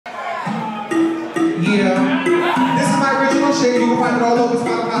Yeah. This is my original shit. You can find it all over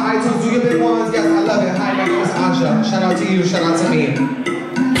Spotify, iTunes. Do your big ones. Yes, I love it. Hi, my name is Aja. Shout out to you. Shout out to me.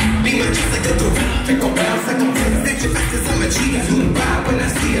 Be my just like a gorilla. Pick up bounce like I'm feeling that you cause I'm a cheater. Zoom by when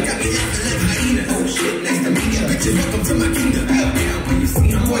I see her. Got me laughing like hyena. Oh shit, nice to meet ya. Bitches, welcome to my kingdom. Bow down when you see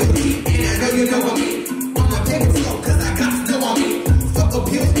I'm royalty. And I know you know I'm me. On my pen flow, cause I got snow on me. Fuck up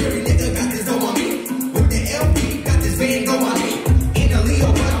Pillsbury, nigga, got this dough on me. With the LP, got this Van Gogh on me. In the Leo,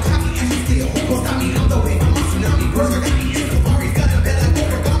 but I'm cocky, actually still. Who gon' stop me? I'm the wave, I'm a tsunami. Burger got me in Safari, got a bed like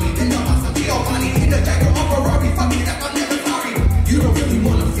origami. Then the boss, I'm Giovanni. In the Jaguar, or Ferrari, fuck it up, I'm never sorry. You don't really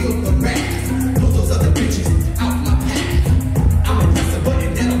wanna feel the wrath. Blow those other bitches out my path. I'ma press a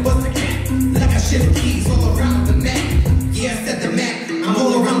button, then I'll bust a cat. Like I shift keys all around the map. Yeah, I set the map, I'm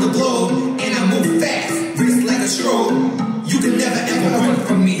all around the globe. And I move fast, wrist like a strobe. You can never ever run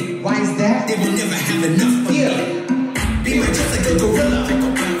from me. Why is that? They will never have enough for me. Be my just like a gorilla. Pick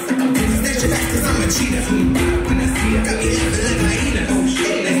up bounce like I'm feeling snatch your back cause I'm a cheater. When I see her, got me laughing like hyena. Oh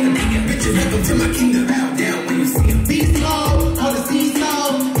shit, nice to meet ya. Bitches, welcome to my kingdom. Bow down when you see her. Be slow, all the sea slow.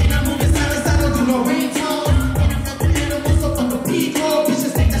 And I'm moving side to side, don't do no ringtone. And I'm not the animal, so fuck the people.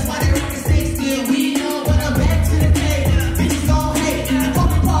 Bitches think that's why they rock the stage still. We know, but I'm back to the day. Bitches gon' hate. And fuck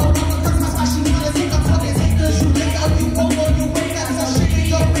the pole, don't cause my spot, she wanna take a fucking takers. You lay out, you won't go, you wake up. So shit in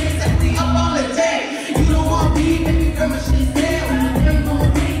your face, everything up on the day. You don't want me, baby girl, my shit's stale. Ain't no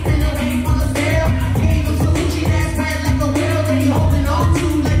wait, and no ain't on the scale. Gave him some Gucci that's red like a whale. That he holding on to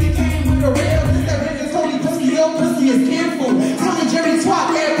like it came with a rail. This that nigga's holy pussy, your pussy is careful. Tell the Jerry twat,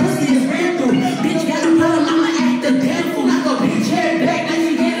 that pussy is ran through. Bitch got a problem, I'ma act the damn fool. Not go bitch head back, now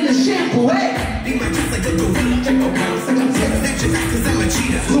you getting the shampoo, hey. Be my just like a gorilla, check a bounce like I'm feeling that you cause I'm a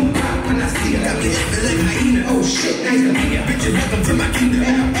cheater. Zoom out when I see her, got me laughing like hyena. Oh shit, nice to meet ya. Bitches, welcome to my kingdom.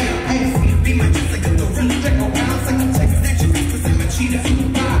 Be my just like a gorilla, check a bounce like I'm feeling that you cause I'm a cheater.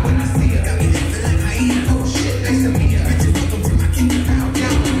 Zoom out when I see her, got me laughing like hyena. Oh shit, nice to meet ya. Bitches, welcome to my kingdom. Bow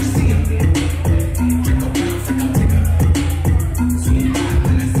down when you see her. Check a bounce like I'm tigger. Zoom out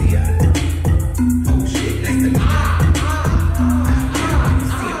when I see her. Oh shit, nice to meet ya.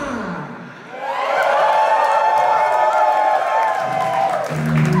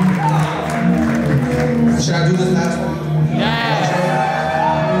 Should I do this last one?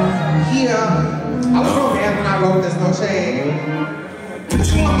 Yeah. I was so mad when I wrote this, no shade. Put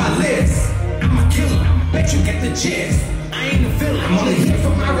you on my list. I'm a killer. Bet you get the gist. I ain't a villain. I'm only here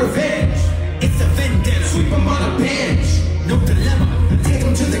for my revenge. It's a vendetta. Sweep them on a bench. No dilemma. Take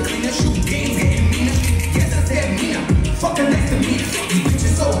them to the cleaner. Shoot games getting meaner. Yes, I said meaner. Fucking next to me. These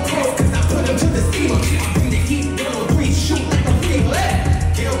bitches so cold cause I put them to the steamer. I bring the heat, 103, shoot like a fever.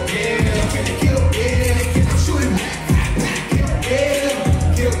 Kill, kill, kill, kill, kill. I'm shooting back, back, kill, kill,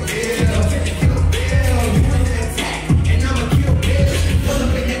 kill, kill, kill, kill. You want to attack, and I'ma kill, kill. Pull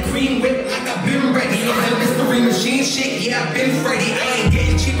up in that green whip like I've been ready. On that mystery machine shit, yeah, I've been Freddy. I ain't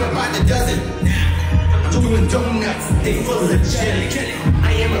getting cheaper by the dozen. Nah, I'm doing donuts, they full of jelly.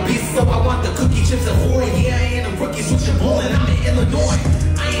 I am a beast, so I want the cookie chips ahoy. Yeah, I ain't a rookie, switching ball, and I'm in Illinois.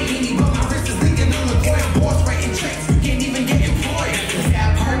 I ain't eating, but my wrist is leaking on the coin. I'm boss writing checks, you can't even get employed. Is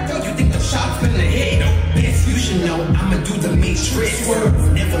that part though? You think the shot's finna hit? Bitch, you should know I'ma do the matrix.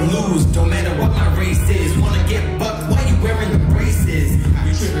 Swerve, never lose, don't matter what my race is. Wanna get bucked, why you wearing the braces?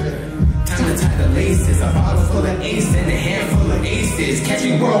 Time to tie the laces. A bottle full of ace and a handful of aces. Catch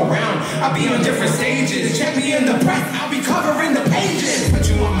me world round, I'll be on different stages. Check me in the press, I'll be covering the pages. Put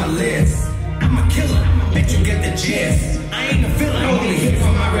you on my list, I'm a killer. Bet you get the gist. I ain't a villain, only here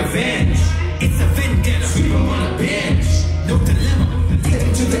for my revenge. It's a vendetta, sweep 'em on a bench. No dilemma, take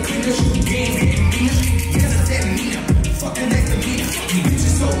them to the cleaner. Shoot games getting meaner. Yes, I said meaner. Fucking next to meaner. These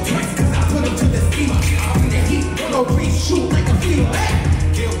bitches so drunk cause I put them to the steamer. I bring the heat, 103, shoot like a fever.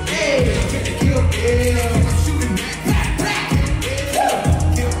 Kill, kill, kill, kill, kill. I'm shooting back, back, kill, kill,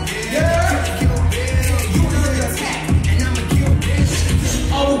 kill, kill. You wanna attack, and I'ma kill, bitch.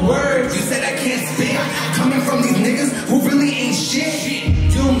 Oh, words, you said I can't spit. Coming from these niggas who really ain't shit.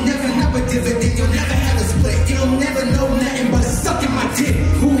 You'll never know a dividend, you'll never have a split. You'll never know nothing but sucking my dick.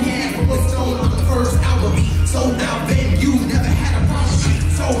 Who had what stone on the first album? Sold out venue, never had a problem.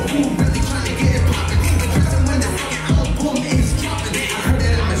 So who really trying to get it poppin'? Even dressing when the second album is dropping. I heard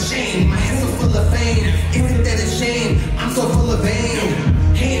that I'm ashamed, my hands so full of fame. Isn't that a shame? I'm so full of vain.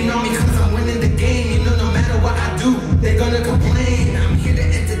 Hating on me cause I'm winning the game. You know no matter what I do, they're gonna complain. I'm here to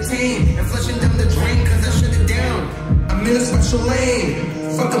entertain and flushing down the drain cause I shut it down. I'm in a special lane.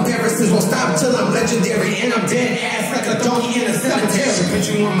 Fuck comparisons won't stop till I'm legendary. And I'm dead ass like a donkey in a cemetery. Put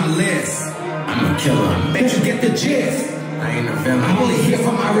you on my list, I'm a killer. Bet you get the gist. I ain't a villain, I'm only here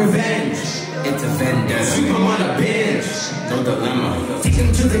for my revenge. It's a vendetta, sweep 'em on a bench. bitch, no dilemma. Take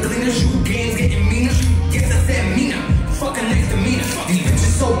him to the cleaner, shoot games, getting meaner. Yes, I said meaner. Fuck a nigga.